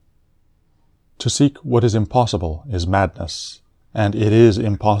To seek what is impossible is madness, and it is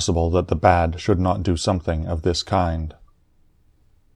impossible that the bad should not do something of this kind.